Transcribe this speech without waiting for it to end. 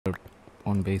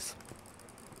on base.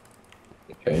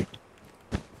 Okay.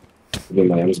 Give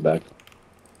my M's back.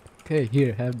 Okay,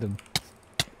 here, have them.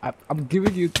 I'm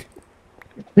giving you.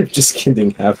 Just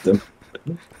kidding, have them.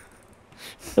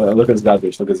 Look at his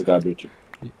garbage. Look at his garbage.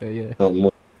 Yeah. Oh,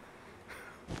 more.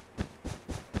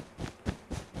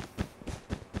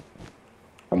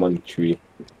 I'm on the tree.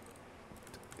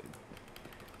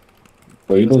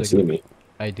 Oh, you don't see me.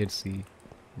 I did see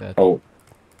that. Oh.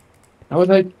 How was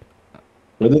I?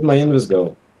 Where did my invis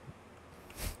go?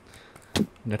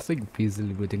 That's like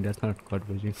easily bridging, that's not quad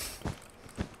bridging.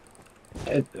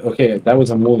 Okay, that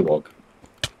was a moonwalk.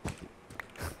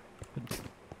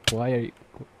 Why are you...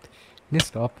 Can you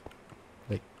stop?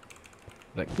 Like...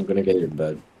 I'm gonna get your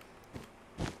bed.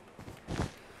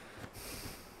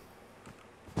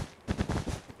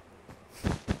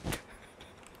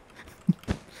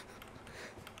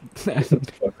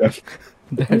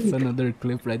 That's another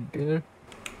clip right there.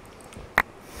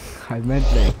 I meant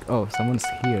like... Oh, someone's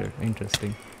here.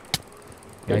 Interesting.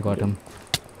 Yeah, I got him.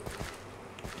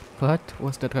 But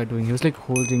what's that guy doing? He was like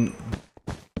holding...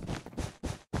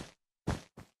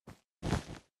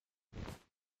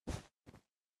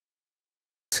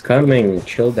 It's coming.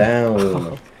 Chill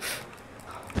down.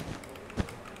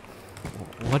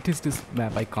 What is this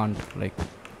map? I can't like...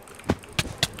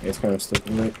 It's kind of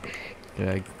stupid, mate.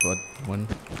 Yeah, I got one.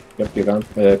 Yep, you're gone.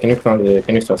 Can you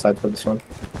throw aside for this one?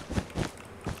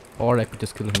 Or I could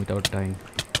just kill him without dying.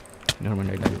 Never mind,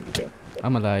 I died. Okay.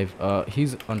 I'm alive.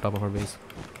 He's on top of our base.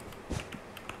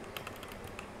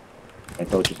 I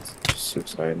told you to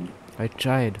suicide. I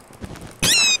tried.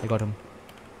 I got him.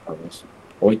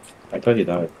 Wait, I thought you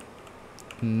died.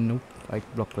 Nope, I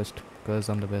block pushed because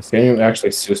I'm the best. Can you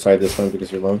actually suicide this one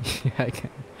because you're alone? Yeah, I can.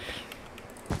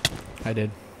 I did.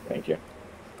 Thank you.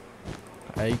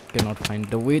 I cannot find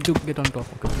the way to get on top.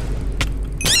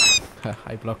 Okay.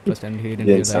 I blocked first and he didn't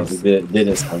realize.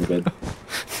 Didn't sound good.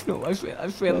 No, I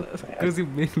fell because he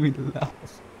made me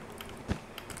laugh.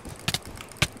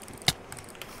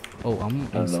 Oh, I'm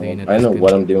insane. I know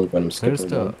what I'm doing when I'm skipping. Where's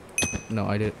the... No,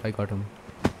 I got him.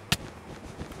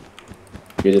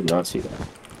 You did not see that.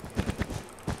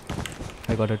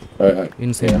 I got it. Alright.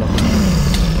 Insane block.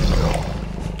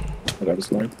 I got this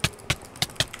one.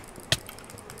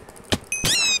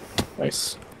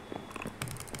 Nice.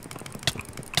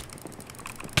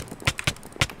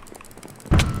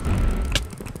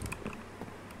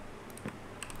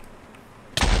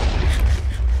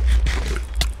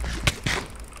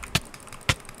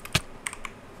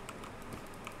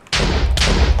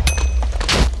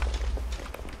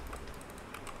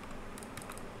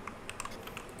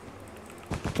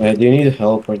 Do you need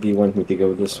help or do you want me to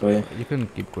go this way? You can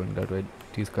keep going that way.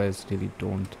 These guys really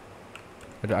don't.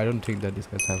 I don't think that these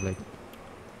guys have like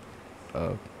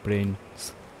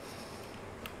brains.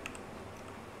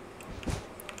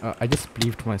 I just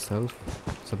believed myself,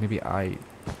 so maybe I...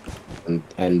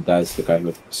 And that's the guy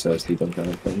who says he don't have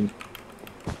a brain.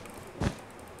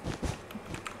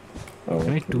 Oh,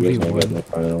 can I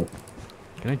 2v1?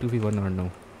 Can I 2v1 or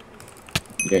no?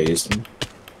 Yeah, yes.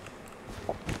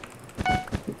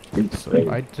 So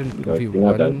I didn't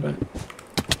 2v1.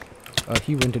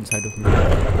 He went inside of me.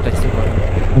 But I still got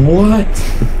him. What?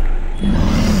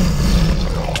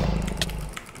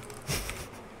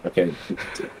 Okay,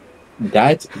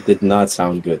 that did not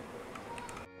sound good.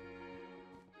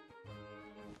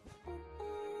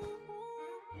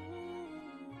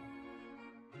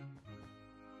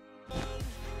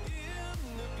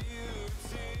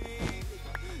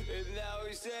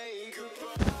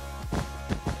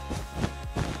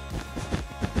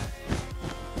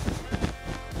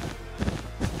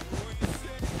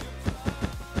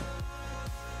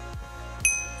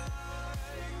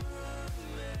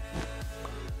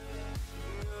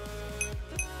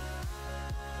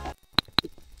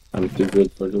 I'm too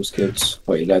good for those kids.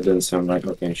 Wait, that doesn't sound right.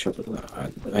 Okay, shut it up.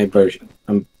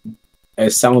 I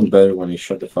sound better when you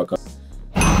shut the fuck up.